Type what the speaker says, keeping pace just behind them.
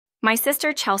My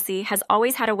sister Chelsea has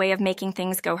always had a way of making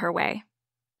things go her way.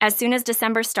 As soon as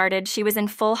December started, she was in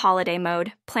full holiday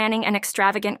mode, planning an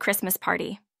extravagant Christmas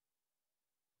party.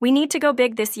 "We need to go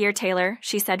big this year, Taylor,"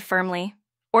 she said firmly.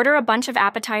 "Order a bunch of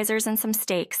appetizers and some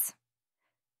steaks."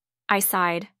 I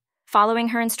sighed, following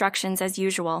her instructions as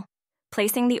usual,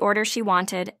 placing the order she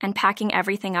wanted and packing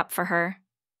everything up for her.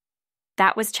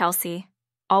 That was Chelsea,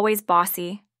 always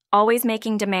bossy, always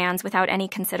making demands without any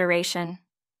consideration.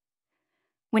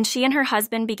 When she and her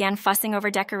husband began fussing over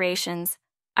decorations,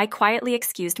 I quietly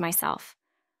excused myself,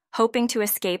 hoping to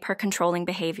escape her controlling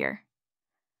behavior.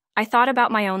 I thought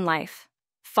about my own life,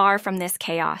 far from this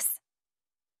chaos.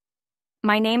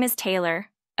 My name is Taylor,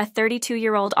 a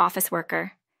 32-year-old office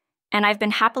worker, and I've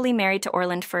been happily married to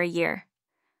Orland for a year.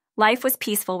 Life was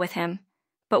peaceful with him,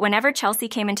 but whenever Chelsea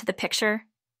came into the picture,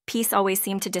 peace always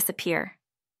seemed to disappear.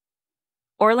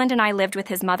 Orland and I lived with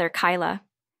his mother, Kyla,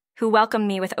 who welcomed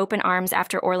me with open arms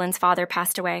after Orland's father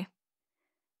passed away.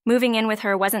 Moving in with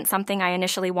her wasn't something I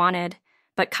initially wanted,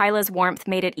 but Kyla's warmth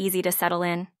made it easy to settle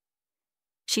in.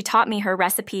 She taught me her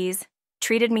recipes,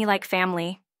 treated me like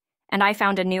family, and I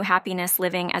found a new happiness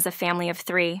living as a family of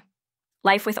 3.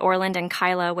 Life with Orland and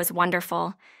Kyla was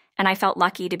wonderful, and I felt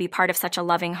lucky to be part of such a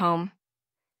loving home.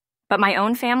 But my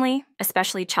own family,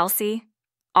 especially Chelsea,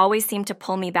 always seemed to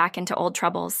pull me back into old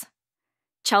troubles.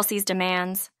 Chelsea's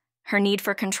demands, her need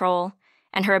for control,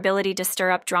 and her ability to stir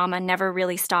up drama never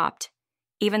really stopped,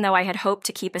 even though I had hoped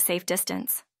to keep a safe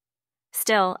distance.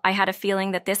 Still, I had a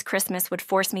feeling that this Christmas would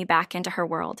force me back into her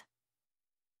world.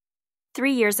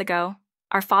 3 years ago,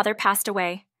 our father passed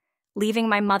away, leaving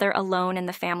my mother alone in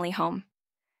the family home.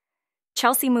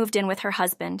 Chelsea moved in with her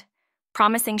husband,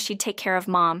 promising she'd take care of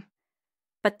Mom,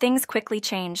 but things quickly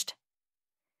changed.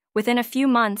 Within a few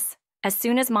months, as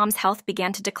soon as Mom's health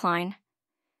began to decline,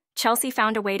 Chelsea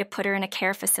found a way to put her in a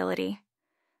care facility.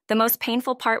 The most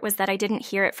painful part was that I didn't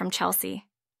hear it from Chelsea.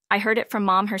 I heard it from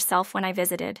Mom herself when I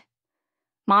visited.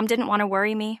 Mom didn't want to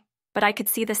worry me, but I could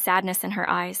see the sadness in her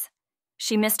eyes.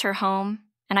 She missed her home,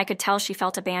 and I could tell she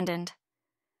felt abandoned.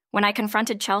 When I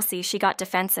confronted Chelsea, she got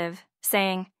defensive,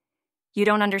 saying, "You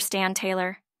don't understand,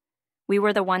 Taylor. We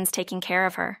were the ones taking care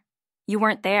of her. You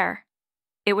weren't there."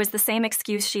 It was the same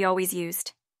excuse she always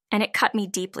used, and it cut me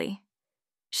deeply.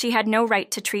 She had no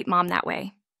right to treat Mom that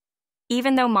way.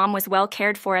 Even though Mom was well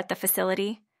cared for at the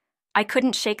facility, I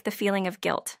couldn't shake the feeling of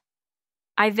guilt.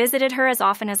 I visited her as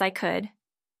often as I could,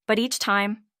 but each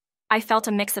time, I felt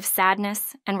a mix of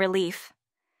sadness and relief.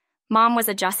 Mom was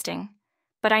adjusting,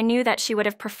 but I knew that she would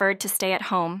have preferred to stay at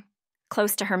home,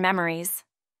 close to her memories.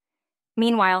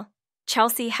 Meanwhile,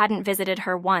 Chelsea hadn't visited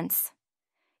her once.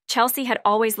 Chelsea had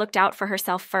always looked out for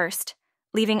herself first,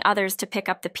 leaving others to pick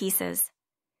up the pieces.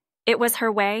 It was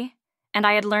her way, and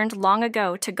I had learned long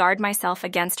ago to guard myself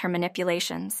against her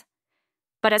manipulations.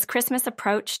 But as Christmas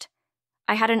approached,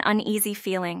 I had an uneasy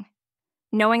feeling,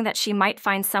 knowing that she might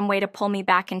find some way to pull me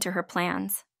back into her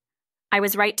plans. I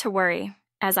was right to worry,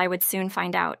 as I would soon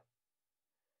find out.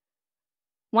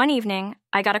 One evening,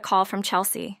 I got a call from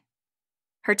Chelsea.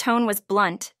 Her tone was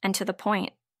blunt and to the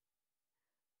point.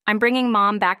 "I'm bringing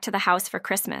Mom back to the house for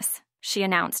Christmas," she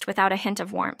announced without a hint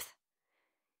of warmth.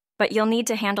 "But you'll need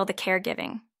to handle the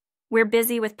caregiving. We're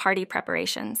busy with party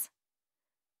preparations."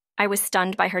 I was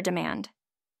stunned by her demand.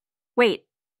 "Wait,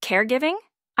 caregiving?"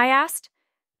 I asked,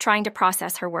 trying to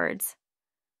process her words.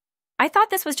 "I thought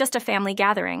this was just a family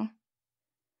gathering."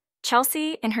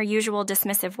 Chelsea, in her usual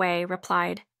dismissive way,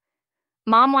 replied,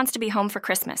 "Mom wants to be home for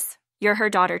Christmas. You're her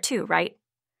daughter too, right?"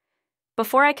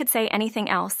 Before I could say anything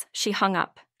else, she hung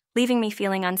up, leaving me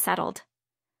feeling unsettled.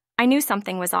 I knew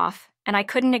something was off, and I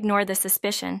couldn't ignore the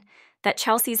suspicion that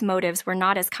Chelsea's motives were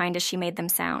not as kind as she made them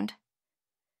sound.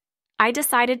 I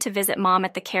decided to visit Mom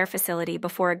at the care facility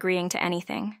before agreeing to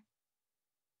anything.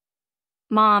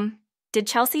 "Mom, did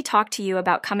Chelsea talk to you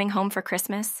about coming home for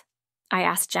Christmas?" I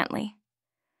asked gently.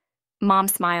 Mom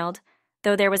smiled,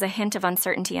 though there was a hint of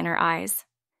uncertainty in her eyes.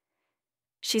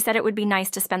 "She said it would be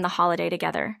nice to spend the holiday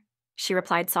together," she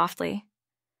replied softly.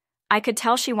 I could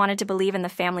tell she wanted to believe in the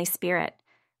family spirit,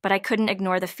 but I couldn't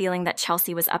ignore the feeling that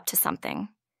Chelsea was up to something.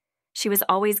 She was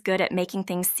always good at making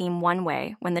things seem one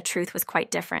way when the truth was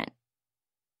quite different.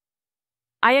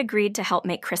 I agreed to help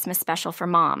make Christmas special for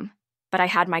Mom, but I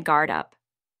had my guard up.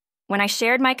 When I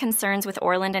shared my concerns with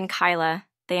Orland and Kyla,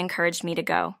 they encouraged me to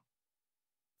go.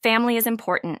 "Family is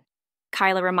important,"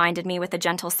 Kyla reminded me with a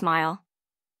gentle smile.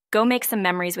 "Go make some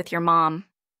memories with your mom."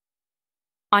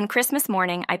 On Christmas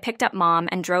morning, I picked up Mom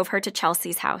and drove her to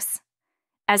Chelsea's house.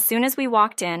 As soon as we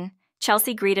walked in,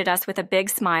 Chelsea greeted us with a big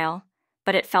smile,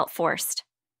 but it felt forced.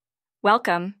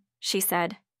 "Welcome," she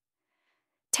said.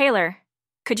 "Taylor,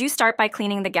 could you start by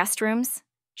cleaning the guest rooms?"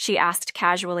 she asked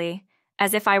casually,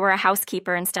 as if I were a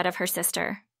housekeeper instead of her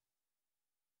sister.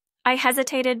 I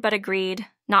hesitated but agreed,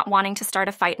 not wanting to start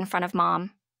a fight in front of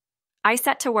Mom. I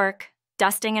set to work,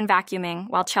 dusting and vacuuming,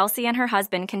 while Chelsea and her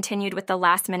husband continued with the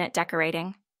last-minute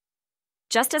decorating.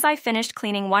 Just as I finished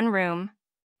cleaning one room,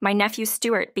 my nephew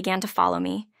Stuart began to follow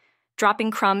me,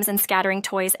 dropping crumbs and scattering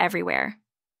toys everywhere.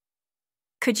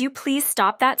 "Could you please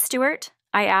stop that, Stuart?"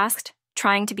 I asked,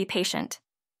 trying to be patient.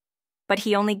 But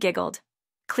he only giggled,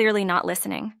 clearly not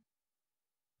listening.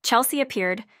 Chelsea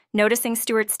appeared, noticing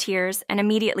Stuart's tears and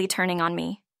immediately turning on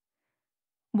me.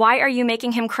 "Why are you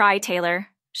making him cry, Taylor?"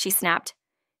 she snapped.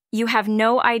 "You have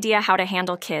no idea how to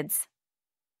handle kids."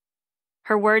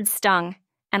 Her words stung,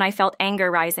 and I felt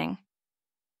anger rising.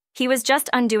 "He was just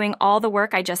undoing all the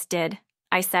work I just did,"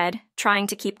 I said, trying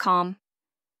to keep calm.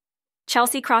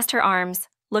 Chelsea crossed her arms,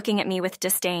 looking at me with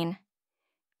disdain.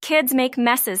 "Kids make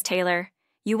messes, Taylor.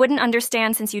 You wouldn't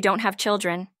understand since you don't have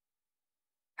children."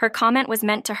 Her comment was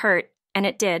meant to hurt, and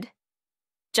it did.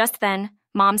 Just then,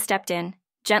 Mom stepped in,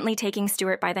 gently taking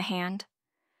Stuart by the hand.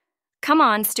 "Come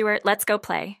on, Stuart, let's go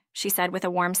play," she said with a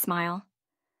warm smile.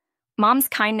 Mom's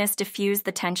kindness diffused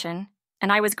the tension,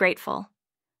 and I was grateful.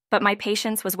 But my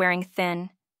patience was wearing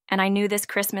thin, and I knew this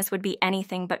Christmas would be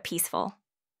anything but peaceful.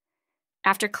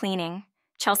 After cleaning,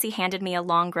 Chelsea handed me a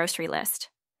long grocery list.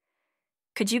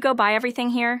 "Could you go buy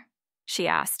everything here?" she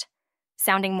asked,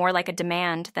 sounding more like a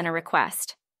demand than a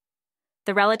request.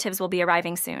 "The relatives will be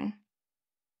arriving soon."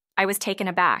 I was taken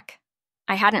aback.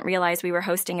 I hadn't realized we were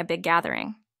hosting a big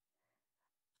gathering.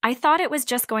 "I thought it was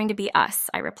just going to be us,"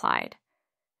 I replied.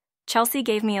 Chelsea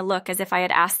gave me a look as if I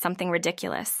had asked something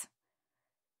ridiculous.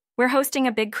 "We're hosting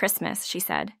a big Christmas," she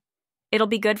said. "It'll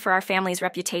be good for our family's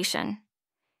reputation."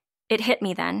 It hit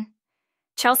me then.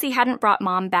 Chelsea hadn't brought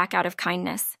Mom back out of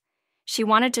kindness. She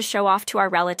wanted to show off to our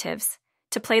relatives,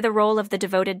 to play the role of the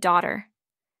devoted daughter.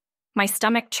 My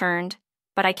stomach churned,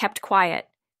 but I kept quiet,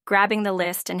 grabbing the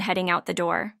list and heading out the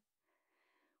door.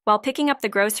 While picking up the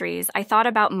groceries, I thought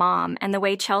about Mom and the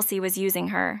way Chelsea was using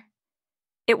her.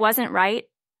 It wasn't right,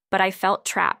 but I felt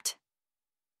trapped.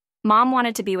 Mom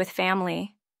wanted to be with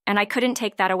family, and I couldn't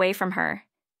take that away from her,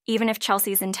 even if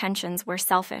Chelsea's intentions were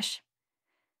selfish.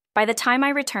 By the time I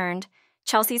returned,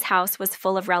 Chelsea's house was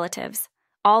full of relatives,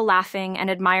 all laughing and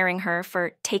admiring her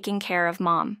for taking care of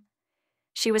Mom.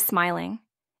 She was smiling,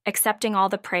 accepting all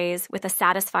the praise with a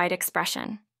satisfied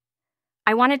expression.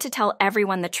 I wanted to tell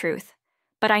everyone the truth,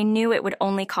 but I knew it would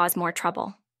only cause more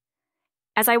trouble.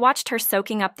 As I watched her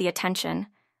soaking up the attention,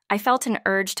 I felt an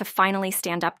urge to finally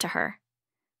stand up to her.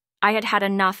 I had had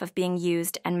enough of being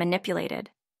used and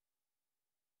manipulated.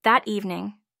 That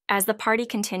evening, as the party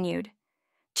continued,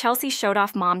 Chelsea showed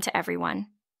off Mom to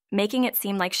everyone, making it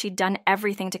seem like she'd done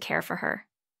everything to care for her.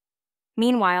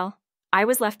 Meanwhile, I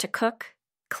was left to cook,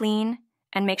 clean,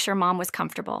 and make sure Mom was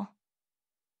comfortable.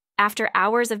 After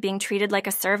hours of being treated like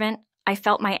a servant, I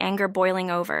felt my anger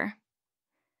boiling over.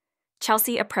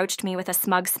 Chelsea approached me with a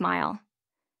smug smile.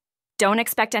 "Don't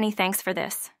expect any thanks for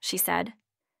this," she said.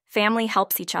 "Family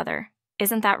helps each other.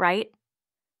 Isn't that right?"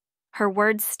 Her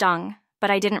words stung,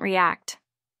 but I didn't react.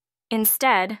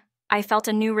 Instead, I felt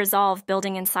a new resolve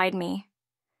building inside me.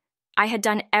 I had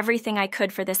done everything I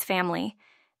could for this family,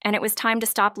 and it was time to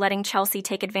stop letting Chelsea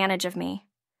take advantage of me.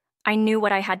 I knew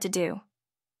what I had to do.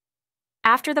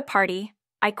 After the party,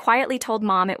 I quietly told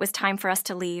Mom it was time for us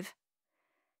to leave.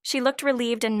 She looked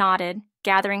relieved and nodded,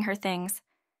 gathering her things.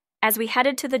 As we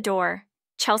headed to the door,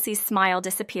 Chelsea's smile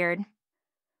disappeared.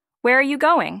 "Where are you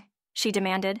going?" she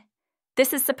demanded.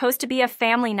 "This is supposed to be a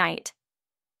family night."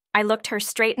 I looked her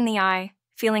straight in the eye,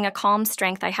 feeling a calm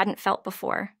strength I hadn't felt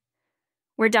before.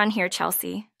 "We're done here,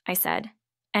 Chelsea," I said,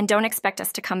 "and don't expect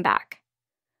us to come back."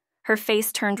 Her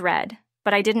face turned red,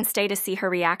 but I didn't stay to see her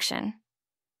reaction.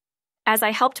 As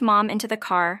I helped Mom into the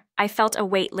car, I felt a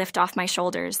weight lift off my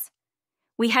shoulders.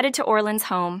 We headed to Orland's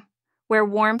home, where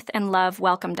warmth and love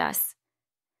welcomed us.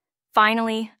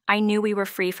 Finally, I knew we were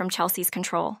free from Chelsea's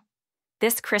control.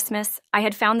 This Christmas, I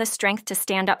had found the strength to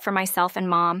stand up for myself and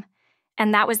Mom,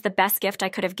 and that was the best gift I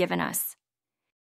could have given us.